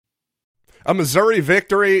A Missouri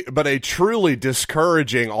victory, but a truly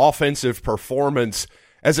discouraging offensive performance,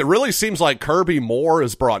 as it really seems like Kirby Moore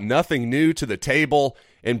has brought nothing new to the table,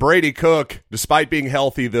 and Brady Cook, despite being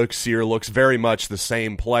healthy this year, looks very much the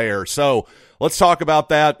same player. So let's talk about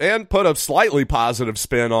that and put a slightly positive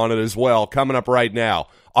spin on it as well, coming up right now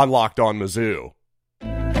on Locked On Mizzou.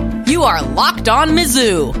 You are Locked On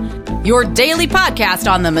Mizzou, your daily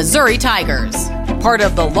podcast on the Missouri Tigers, part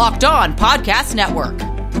of the Locked On Podcast Network.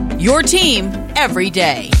 Your team every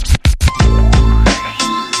day.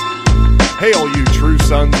 Hey, all you true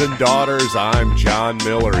sons and daughters, I'm John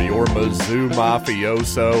Miller, your Mizzou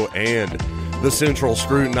mafioso and the central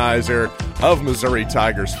scrutinizer of Missouri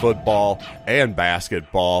Tigers football and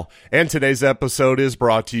basketball. And today's episode is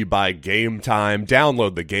brought to you by Game Time.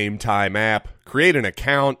 Download the Game Time app, create an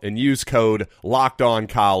account, and use code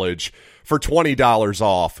LOCKEDONCollege for $20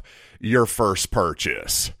 off your first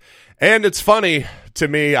purchase. And it's funny to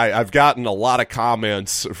me, I've gotten a lot of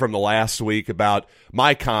comments from the last week about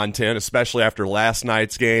my content, especially after last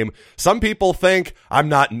night's game. Some people think I'm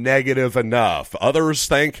not negative enough. Others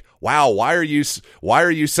think, wow, why are you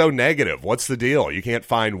so negative? What's the deal? You can't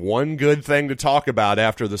find one good thing to talk about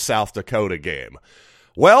after the South Dakota game.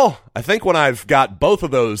 Well, I think when I've got both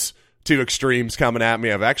of those two extremes coming at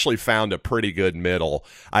me, I've actually found a pretty good middle,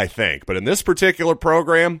 I think. But in this particular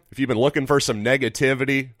program, if you've been looking for some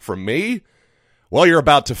negativity from me, well, you're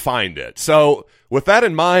about to find it. So with that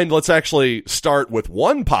in mind, let's actually start with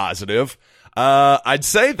one positive. I'd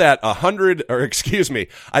say that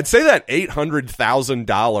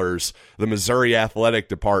 $800,000 the Missouri Athletic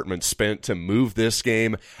Department spent to move this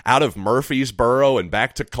game out of Murfreesboro and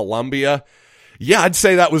back to Columbia. Yeah, I'd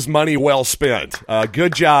say that was money well spent.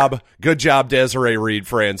 Good job, Desiree Reed,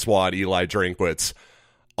 Francois, and Eli Drinkwitz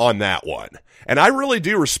on that one. And I really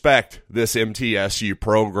do respect this MTSU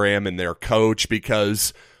program and their coach,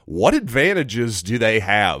 because what advantages do they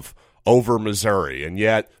have over Missouri? And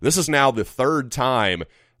yet, this is now the third time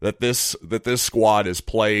that this squad has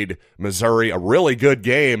played Missouri a really good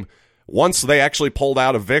game. Once they actually pulled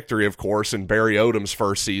out a victory, of course, in Barry Odom's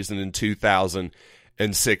first season in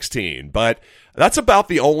 2016. But that's about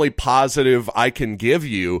the only positive I can give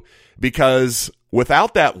you, because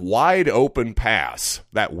without that wide open pass,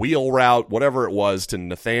 that wheel route, whatever it was, to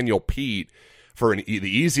Nathaniel Pete for the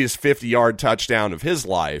easiest 50-yard touchdown of his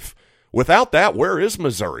life, without that, where is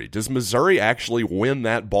Missouri? Does Missouri actually win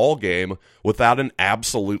that ball game without an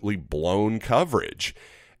absolutely blown coverage?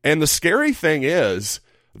 And the scary thing is,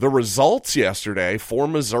 the results yesterday for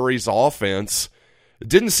Missouri's offense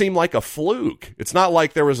didn't seem like a fluke. It's not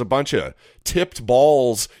like there was a bunch of tipped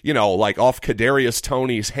balls, like off Kadarius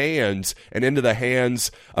Toney's hands and into the hands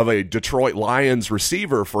of a Detroit Lions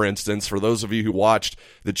receiver, for instance, for those of you who watched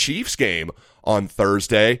the Chiefs game on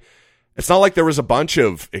Thursday. It's not like there was a bunch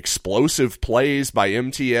of explosive plays by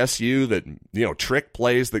MTSU that, trick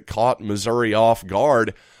plays that caught Missouri off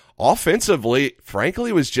guard. Offensively, frankly,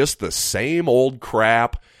 it was just the same old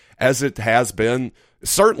crap as it has been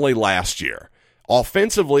certainly last year.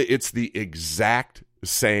 Offensively, it's the exact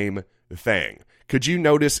same thing. Could you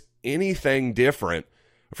notice anything different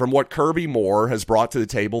from what Kirby Moore has brought to the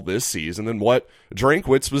table this season than what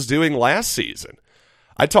Drinkwitz was doing last season?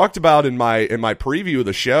 I talked about in my preview of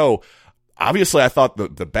the show, obviously I thought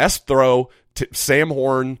the best throw Sam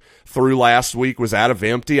Horn threw last week was out of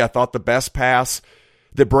empty. I thought the best pass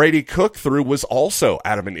that Brady Cook threw was also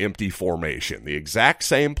out of an empty formation. The exact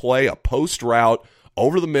same play, a post route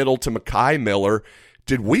over the middle to Mekhi Miller.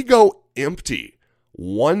 Did we go empty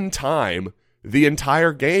one time the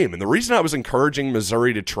entire game? And the reason I was encouraging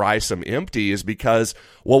Missouri to try some empty is because,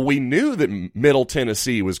 well, we knew that Middle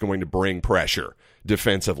Tennessee was going to bring pressure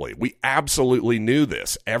defensively. We absolutely knew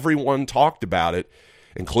this. Everyone talked about it,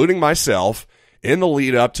 including myself, in the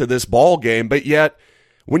lead up to this ball game. But yet,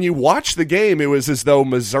 when you watch the game, it was as though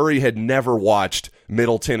Missouri had never watched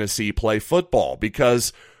Middle Tennessee play football,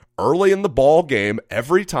 because early in the ball game,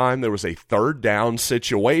 every time there was a third down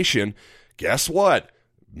situation, guess what?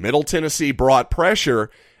 Middle Tennessee brought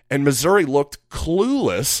pressure, and Missouri looked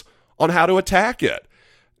clueless on how to attack it.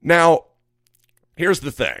 Now, here's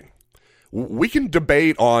the thing. We can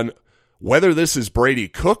debate on whether this is Brady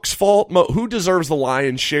Cook's fault. Who deserves the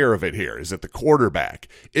lion's share of it here? Is it the quarterback?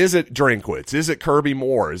 Is it Drinkwitz? Is it Kirby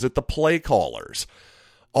Moore? Is it the play callers?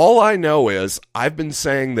 All I know is I've been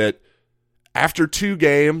saying that after 2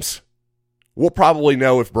 games, we'll probably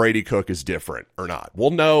know if Brady Cook is different or not.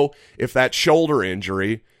 We'll know if that shoulder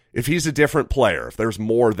injury, if he's a different player, if there's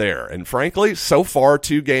more there. And frankly, so far,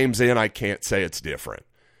 2 games in, I can't say it's different.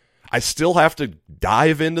 I still have to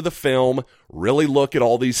dive into the film, really look at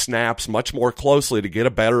all these snaps much more closely to get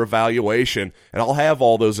a better evaluation, and I'll have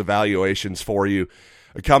all those evaluations for you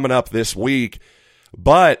coming up this week.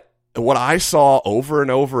 But what I saw over and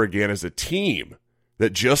over again is a team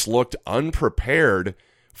that just looked unprepared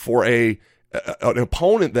for an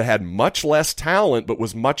opponent that had much less talent but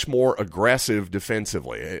was much more aggressive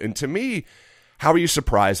defensively. And to me, how are you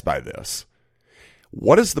surprised by this?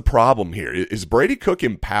 What is the problem here? Is Brady Cook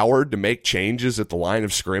empowered to make changes at the line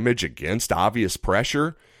of scrimmage against obvious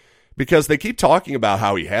pressure? Because they keep talking about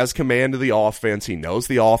how he has command of the offense, he knows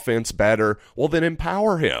the offense better. Well, then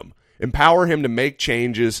empower him. Empower him to make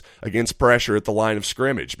changes against pressure at the line of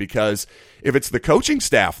scrimmage, because if it's the coaching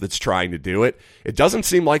staff that's trying to do it, it doesn't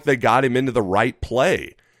seem like they got him into the right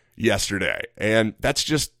play yesterday. And that's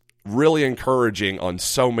just really encouraging on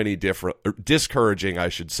so many different, or discouraging, I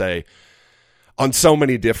should say, on so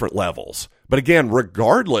many different levels. But again,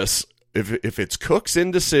 regardless if it's Cook's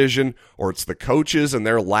indecision or it's the coaches and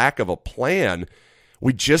their lack of a plan,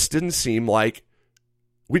 we just seemed like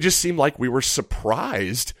we were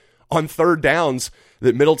surprised on third downs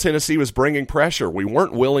that Middle Tennessee was bringing pressure. We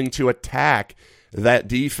weren't willing to attack that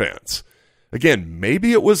defense. Again,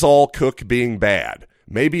 maybe it was all Cook being bad.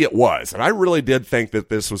 Maybe it was. And I really did think that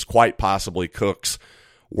this was quite possibly Cook's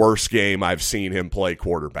worst game I've seen him play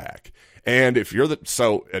quarterback. And if you're the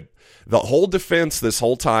whole defense this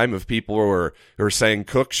whole time of people who are saying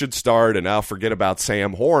Cook should start and I'll forget about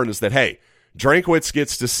Sam Horn is that, hey, Drinkwitz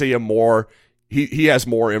gets to see him more. He has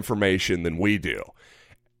more information than we do.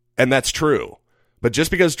 And that's true. But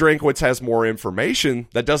just because Drinkwitz has more information,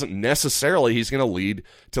 that doesn't necessarily he's going to lead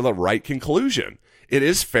to the right conclusion. It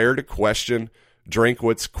is fair to question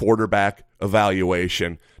Drinkwitz's quarterback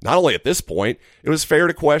evaluation. Not only at this point, it was fair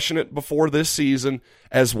to question it before this season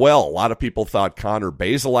as well. A lot of people thought Connor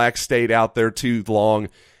Bazelak stayed out there too long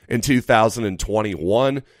in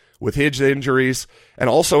 2021 with his injuries. And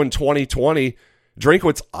also in 2020,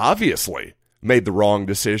 Drinkwitz obviously made the wrong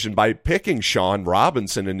decision by picking Sean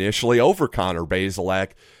Robinson initially over Connor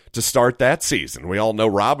Bazelak to start that season. We all know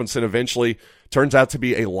Robinson eventually turns out to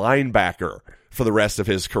be a linebacker for the rest of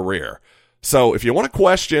his career. So if you want to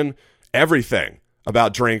question everything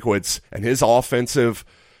about Drinkwitz and his offensive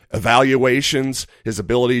evaluations, his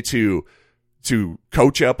ability to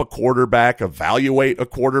coach up a quarterback, evaluate a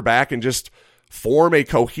quarterback, and just form a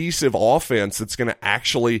cohesive offense that's going to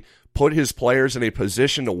actually put his players in a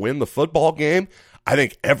position to win the football game, I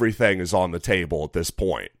think everything is on the table at this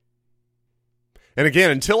point. And again,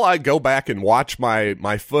 until I go back and watch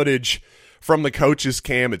my footage from the coaches'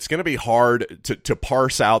 cam, it's going to be hard to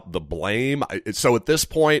parse out the blame. So at this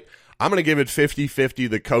point, I'm going to give it 50-50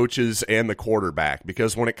 the coaches and the quarterback,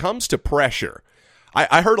 because when it comes to pressure,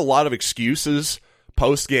 I heard a lot of excuses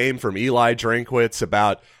post-game from Eli Drinkwitz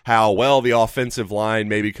about how, well, the offensive line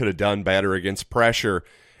maybe could have done better against pressure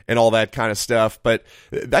and all that kind of stuff. But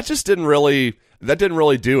that just didn't really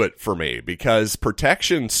do it for me, because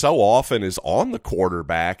protection so often is on the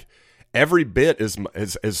quarterback every bit is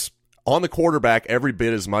on the quarterback every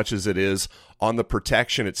bit as much as it is on the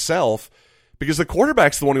protection itself, because the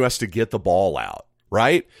quarterback's the one who has to get the ball out,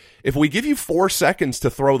 right? If we give you 4 seconds to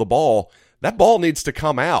throw the ball, that ball needs to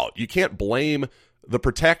come out. You can't blame the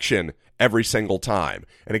protection every single time.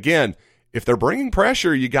 And again, if they're bringing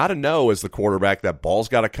pressure, you got to know as the quarterback that ball's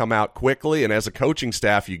got to come out quickly. And as a coaching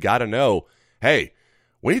staff, you got to know, hey,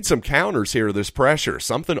 we need some counters here to this pressure,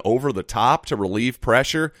 something over the top to relieve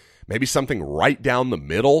pressure, maybe something right down the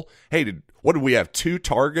middle. Hey, what did we have, 2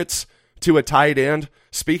 targets to a tight end?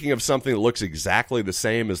 Speaking of something that looks exactly the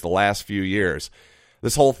same as the last few years,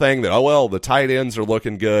 this whole thing that, oh, well, the tight ends are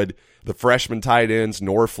looking good. The freshman tight ends,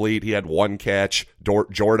 Norfleet, he had 1 catch.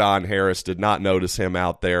 Jordan Harris, did not notice him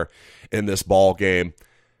out there in this ball game.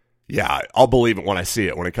 Yeah, I'll believe it when I see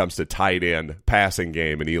it when it comes to tight end passing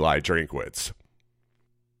game and Eli Drinkwitz.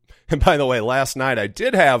 And by the way, last night I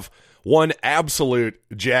did have one absolute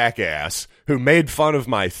jackass who made fun of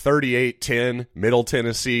my 38-10 Middle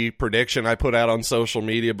Tennessee prediction I put out on social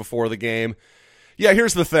media before the game. Yeah,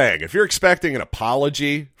 here's the thing. If you're expecting an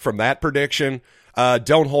apology from that prediction,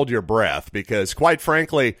 don't hold your breath, because quite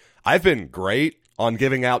frankly, I've been great on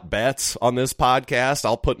giving out bets on this podcast.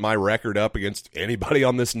 I'll put my record up against anybody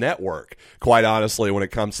on this network, quite honestly, when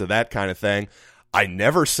it comes to that kind of thing. I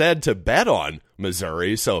never said to bet on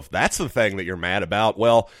Missouri, so if that's the thing that you're mad about,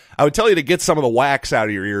 well, I would tell you to get some of the wax out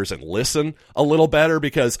of your ears and listen a little better,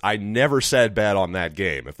 because I never said bet on that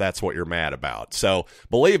game, if that's what you're mad about. So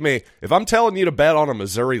believe me, if I'm telling you to bet on a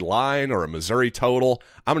Missouri line or a Missouri total,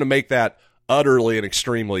 I'm going to make that utterly and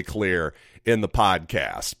extremely clear in the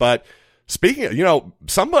podcast. But speaking of,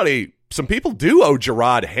 somebody some people do owe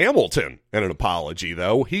Gerard Hamilton an apology,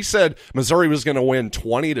 though. He said Missouri was going to win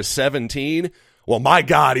 20-17. Well, my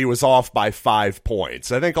God, he was off by 5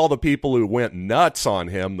 points. I think all the people who went nuts on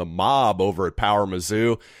him, the mob over at Power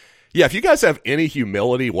Mizzou, yeah, if you guys have any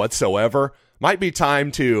humility whatsoever, might be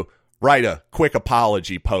time to write a quick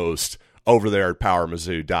apology post over there at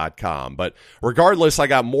PowerMizzou.com. But regardless, I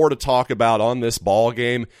got more to talk about on this ball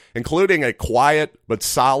game, including a quiet but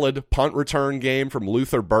solid punt return game from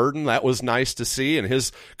Luther Burden. That was nice to see, and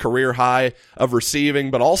his career high of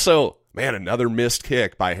receiving, but also, man, another missed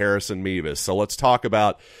kick by Harrison Mevis. So let's talk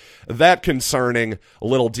about that concerning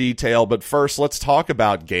little detail. But first, let's talk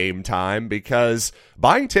about game time, because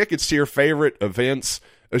buying tickets to your favorite events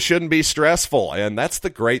shouldn't be stressful, and that's the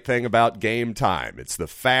great thing about Game Time. It's the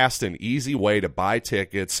fast and easy way to buy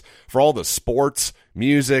tickets for all the sports,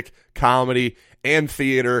 music, comedy, and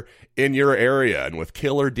theater in your area. And with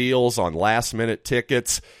killer deals on last-minute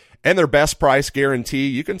tickets and their best price guarantee,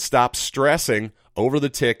 you can stop stressing over the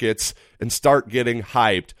tickets and start getting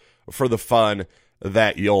hyped for the fun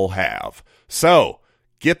that you'll have. So,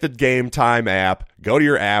 get the Game Time app, go to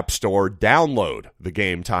your app store, download the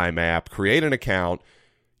Game Time app, create an account,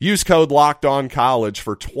 use code LOCKEDONCollege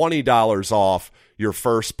for $20 off your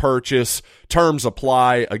first purchase. Terms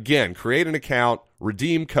apply. Again, create an account,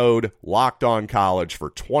 redeem code LOCKEDONCollege for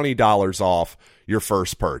 $20 off your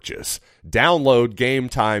first purchase. Download Game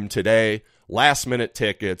Time today. Last minute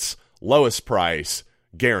tickets, lowest price,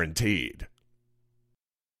 guaranteed.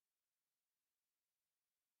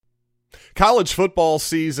 College football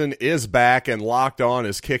season is back, and Locked On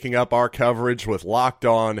is kicking up our coverage with Locked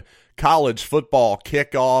On College Football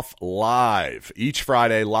Kickoff Live. Each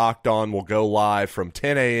Friday, Locked On will go live from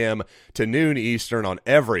 10 a.m. to noon Eastern on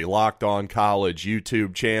every Locked On College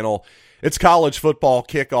YouTube channel. It's College Football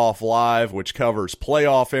Kickoff Live, which covers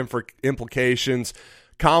playoff implications,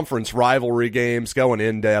 conference rivalry games, going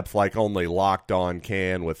in-depth like only Locked On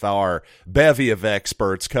can, with our bevy of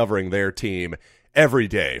experts covering their team every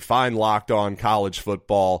day. Find Locked On College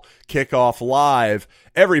Football Kickoff Live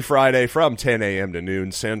every Friday from 10 a.m. to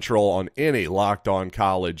noon Central on any Locked On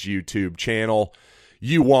College YouTube channel.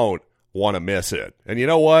 You won't want to miss it. And you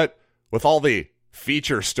know what? With all the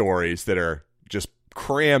feature stories that are just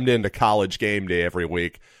crammed into College Game Day every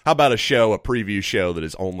week, how about a preview show that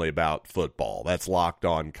is only about football? That's Locked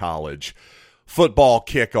On College Football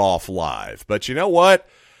Kickoff Live. But you know what?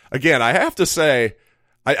 Again, I have to say,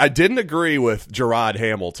 I didn't agree with Gerard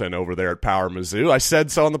Hamilton over there at Power Mizzou. I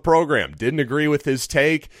said so on the program. Didn't agree with his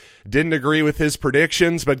take. Didn't agree with his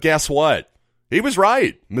predictions. But guess what? He was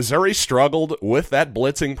right. Missouri struggled with that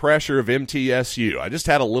blitzing pressure of MTSU. I just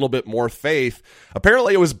had a little bit more faith.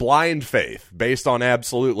 Apparently it was blind faith based on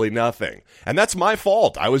absolutely nothing. And that's my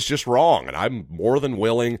fault. I was just wrong. And I'm more than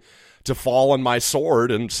willing to fall on my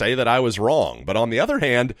sword and say that I was wrong. But on the other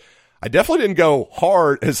hand, I definitely didn't go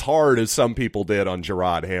hard as some people did on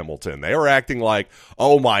Gerard Hamilton. They were acting like,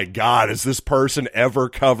 oh my God, has this person ever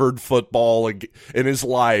covered football in his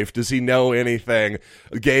life? Does he know anything?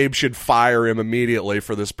 Gabe should fire him immediately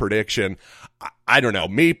for this prediction. I don't know.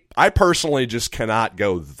 I personally just cannot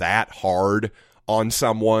go that hard on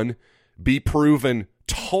someone, be proven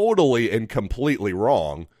totally and completely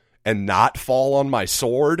wrong, and not fall on my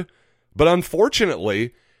sword. But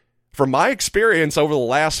unfortunately, from my experience over the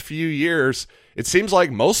last few years, it seems like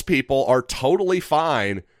most people are totally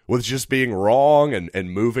fine with just being wrong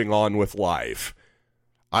and moving on with life.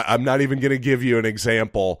 I'm not even going to give you an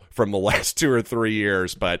example from the last 2 or 3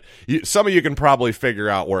 years, but some of you can probably figure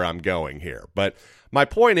out where I'm going here. But my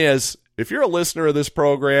point is, if you're a listener of this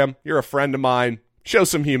program, you're a friend of mine, show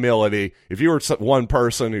some humility. If you were one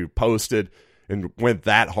person who posted and went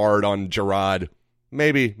that hard on Gerard,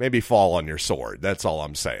 maybe fall on your sword. That's all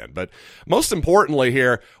I'm saying. But most importantly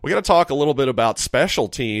here, we got to talk a little bit about special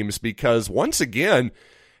teams, because once again,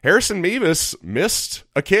 Harrison Mevis missed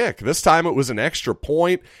a kick. This time it was an extra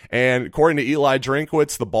point, and according to Eli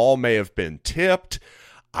Drinkwitz, the ball may have been tipped.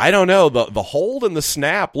 I don't know. The hold and the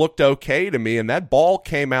snap looked okay to me, and that ball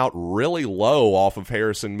came out really low off of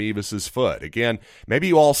Harrison Mevis's foot. Again, maybe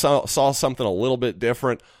you all saw something a little bit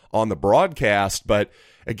different on the broadcast, but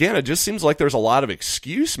again, it just seems like there's a lot of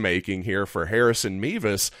excuse making here for Harrison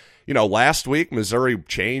Mevis. You know, last week Missouri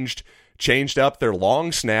changed up their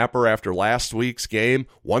long snapper after last week's game.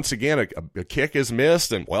 Once again, a kick is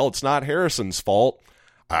missed, and well, it's not Harrison's fault.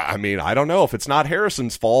 I mean, I don't know. If it's not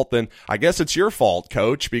Harrison's fault, then I guess it's your fault,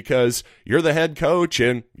 coach, because you're the head coach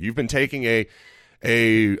and you've been taking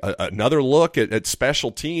another look at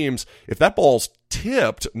special teams. If that ball's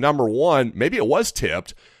tipped, number one, maybe it was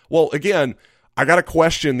tipped. Well, again, I got to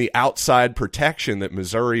question the outside protection that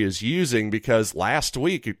Missouri is using, because last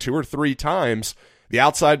week, 2 or 3 times, the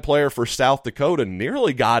outside player for South Dakota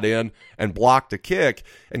nearly got in and blocked a kick.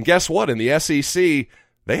 And guess what? In the SEC,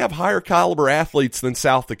 they have higher caliber athletes than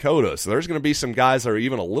South Dakota. So there's going to be some guys that are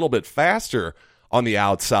even a little bit faster on the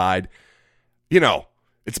outside. You know,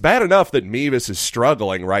 it's bad enough that Mevis is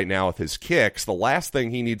struggling right now with his kicks. The last thing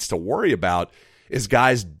he needs to worry about is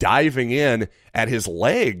guys diving in at his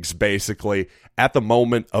legs, basically, at the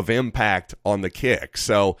moment of impact on the kick.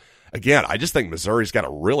 So, again, I just think Missouri's got to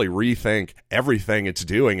really rethink everything it's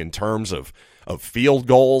doing in terms of field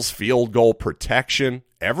goals, field goal protection,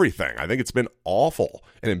 everything. I think it's been awful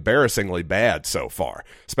and embarrassingly bad so far,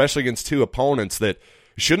 especially against 2 opponents that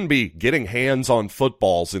shouldn't be getting hands on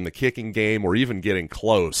footballs in the kicking game or even getting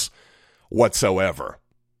close whatsoever.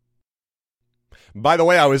 By the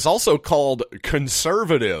way, I was also called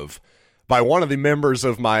conservative by one of the members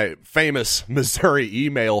of my famous Missouri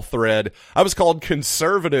email thread. I was called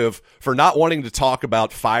conservative for not wanting to talk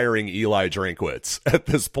about firing Eli Drinkwitz at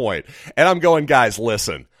this point. And I'm going, guys,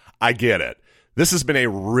 listen, I get it. This has been a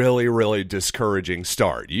really, really discouraging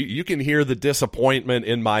start. You can hear the disappointment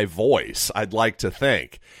in my voice, I'd like to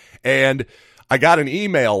think. And I got an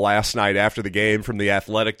email last night after the game from the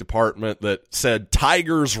athletic department that said,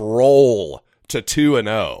 Tigers roll to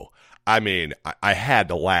 2-0. I mean, I had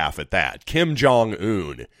to laugh at that. Kim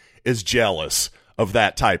Jong-un is jealous of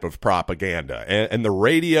that type of propaganda. And the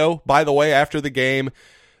radio, by the way, after the game,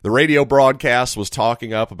 the radio broadcast was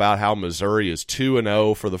talking up about how Missouri is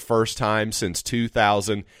 2-0 for the first time since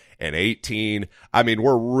 2018. I mean,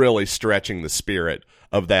 we're really stretching the spirit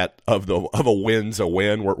of that of a win's a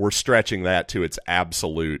win. We're stretching that to its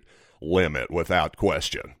absolute limit without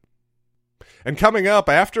question. And coming up,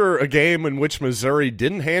 after a game in which Missouri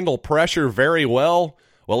didn't handle pressure very well,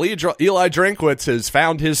 Eli Drinkwitz has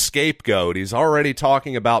found his scapegoat. He's already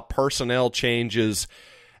talking about personnel changes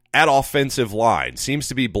at offensive line. Seems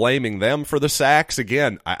to be blaming them for the sacks.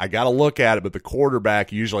 Again, I got to look at it, but the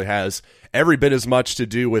quarterback usually has every bit as much to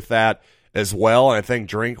do with that as well. And I think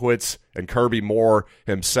Drinkwitz and Kirby Moore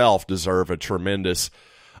himself deserve a tremendous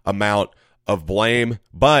amount of blame.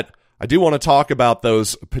 But I do want to talk about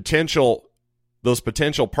those potential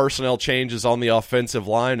personnel changes on the offensive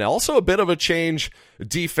line. Also a bit of a change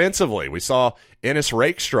defensively. We saw Ennis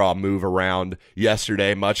Rakestraw move around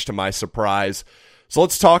yesterday, much to my surprise. So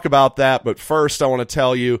let's talk about that. But first, I want to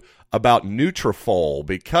tell you about Nutrafol,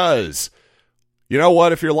 because you know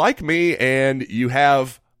what? If you're like me and you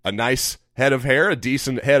have a nice head of hair, a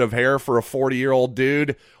decent head of hair for a 40-year-old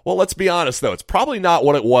dude, well, let's be honest, though. It's probably not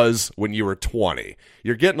what it was when you were 20.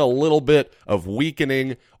 You're getting a little bit of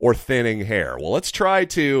weakening or thinning hair. Well, let's try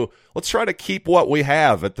to keep what we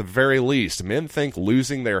have at the very least. Men think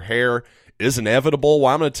losing their hair is inevitable.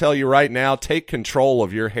 Well, I'm going to tell you right now, take control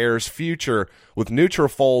of your hair's future with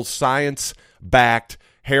Nutrafol's science-backed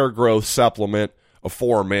hair growth supplement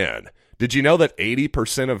for men. Did you know that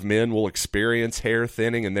 80% of men will experience hair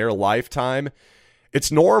thinning in their lifetime?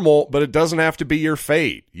 It's normal, but it doesn't have to be your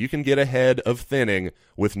fate. You can get ahead of thinning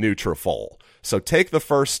with Nutrafol. So take the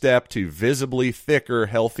first step to visibly thicker,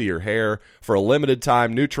 healthier hair. For a limited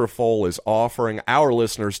time, Nutrafol is offering our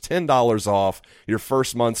listeners $10 off your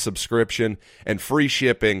first month's subscription and free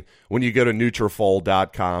shipping when you go to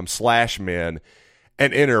Nutrafol.com/men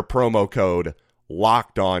and enter promo code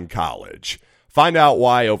LOCKEDONCollege. Find out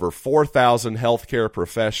why over 4,000 healthcare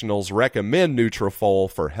professionals recommend Nutrafol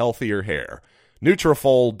for healthier hair.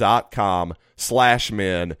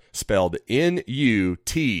 Nutrafol.com/men, spelled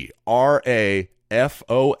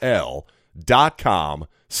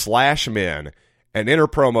Nutrafol.com/men, and enter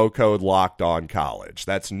promo code LOCKEDONCollege.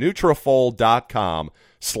 That's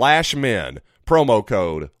Nutrafol.com/men, promo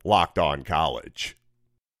code LOCKEDONCollege.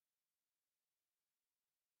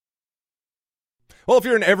 Well, if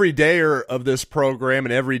you're an everydayer of this program,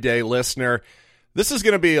 an everyday listener, this is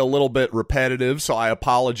going to be a little bit repetitive, so I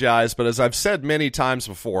apologize. But as I've said many times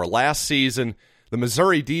before, last season, the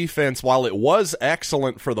Missouri defense, while it was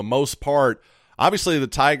excellent for the most part, obviously the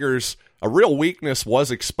Tigers, a real weakness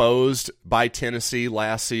was exposed by Tennessee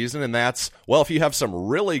last season, and that's, well, if you have some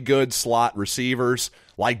really good slot receivers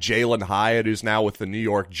like Jalen Hyatt, who's now with the New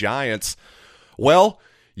York Giants, well,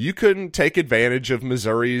 you couldn't take advantage of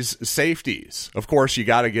Missouri's safeties. Of course, you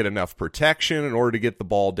got to get enough protection in order to get the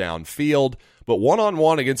ball downfield, but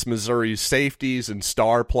one-on-one against Missouri's safeties and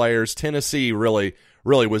star players, Tennessee really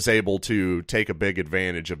was able to take a big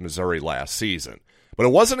advantage of Missouri last season. But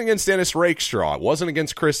it wasn't against Ennis Rakestraw. It wasn't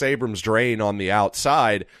against Chris Abrams-Drain on the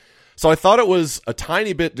outside. So I thought it was a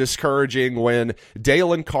tiny bit discouraging when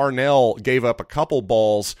Dalen Carnell gave up a couple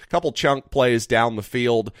balls, couple chunk plays down the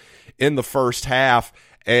field in the first half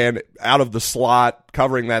and out of the slot,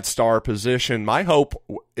 covering that star position. My hope,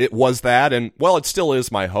 it was that, and, well, it still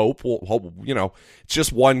is my hope. We'll hope, it's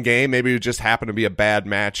just one game. Maybe it just happened to be a bad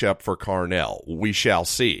matchup for Carnell. We shall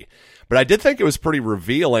see. But I did think it was pretty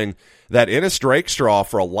revealing that Ennis Drakestraw,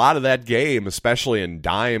 for a lot of that game, especially in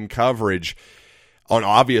dime coverage on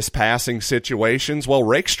obvious passing situations, well,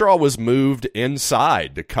 Rakestraw was moved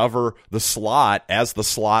inside to cover the slot as the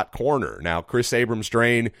slot corner. Now, Chris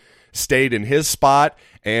Abrams-Drain stayed in his spot,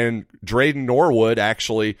 and Drayden Norwood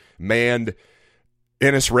actually manned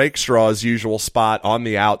Ennis Rakestraw's usual spot on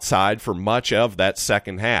the outside for much of that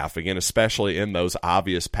second half, again, especially in those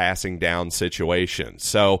obvious passing down situations.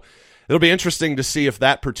 So it'll be interesting to see if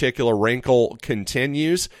that particular wrinkle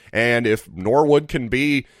continues, and if Norwood can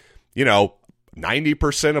be,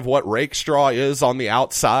 90% of what Rakestraw is on the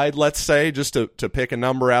outside, let's say, just to pick a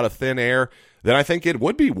number out of thin air, then I think it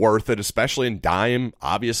would be worth it, especially in dime,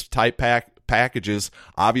 obvious type packages,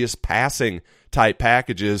 obvious passing type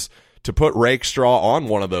packages, to put Rakestraw on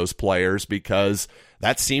one of those players, because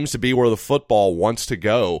that seems to be where the football wants to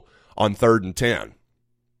go on 3rd and 10.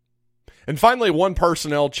 And finally, one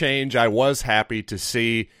personnel change I was happy to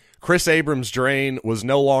see. Chris Abrams-Drain was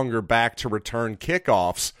no longer back to return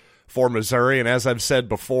kickoffs for Missouri, and as I've said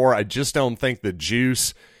before, I just don't think the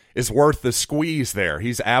juice is worth the squeeze there.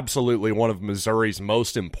 He's absolutely one of Missouri's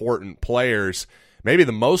most important players, maybe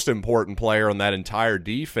the most important player on that entire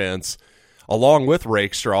defense, along with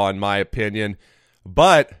Rakestraw, in my opinion.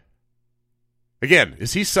 But, again,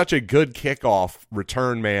 is he such a good kickoff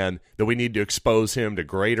return man that we need to expose him to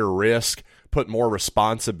greater risk, put more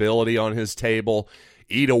responsibility on his table,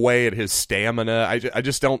 eat away at his stamina? I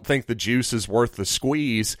just don't think the juice is worth the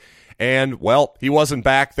squeeze. And, well, he wasn't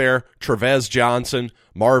back there. Trevez Johnson,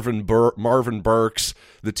 Marvin Burks,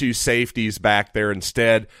 the two safeties back there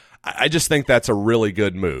instead. I just think that's a really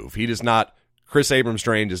good move. Chris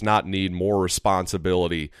Abrams-Drain does not need more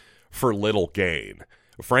responsibility for little gain.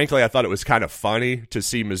 Frankly, I thought it was kind of funny to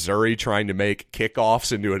see Missouri trying to make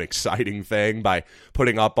kickoffs into an exciting thing by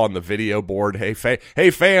putting up on the video board, hey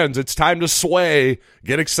fans, it's time to sway.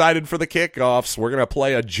 Get excited for the kickoffs. We're going to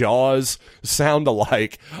play a Jaws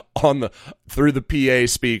sound-alike through the PA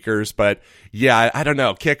speakers. But, yeah, I don't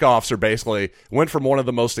know. Kickoffs are basically went from one of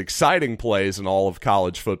the most exciting plays in all of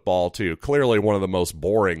college football to clearly one of the most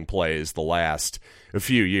boring plays the last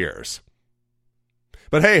few years.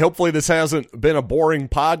 But hey, hopefully this hasn't been a boring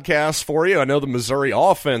podcast for you. I know the Missouri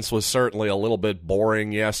offense was certainly a little bit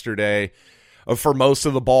boring yesterday for most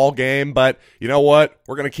of the ball game, but you know what?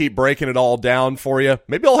 We're going to keep breaking it all down for you.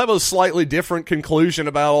 Maybe I'll have a slightly different conclusion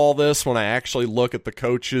about all this when I actually look at the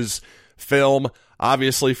coaches' film.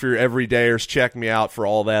 Obviously, for your everydayers, check me out for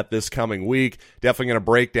all that this coming week. Definitely going to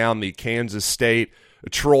break down the Kansas State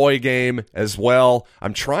Troy game as well.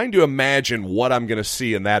 I'm trying to imagine what I'm going to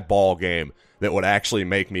see in that ball game that would actually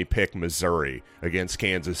make me pick Missouri against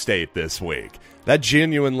Kansas State this week. That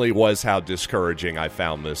genuinely was how discouraging I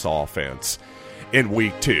found this offense in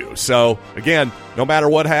week 2. So, again, no matter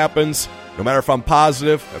what happens, no matter if I'm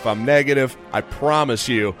positive, if I'm negative, I promise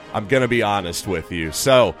you I'm going to be honest with you.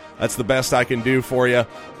 So, that's the best I can do for you.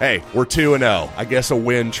 Hey, we're 2-0. I guess a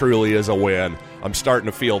win truly is a win. I'm starting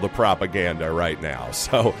to feel the propaganda right now.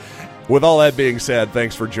 So, with all that being said,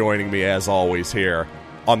 thanks for joining me as always here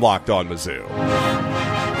on Locked On Mizzou.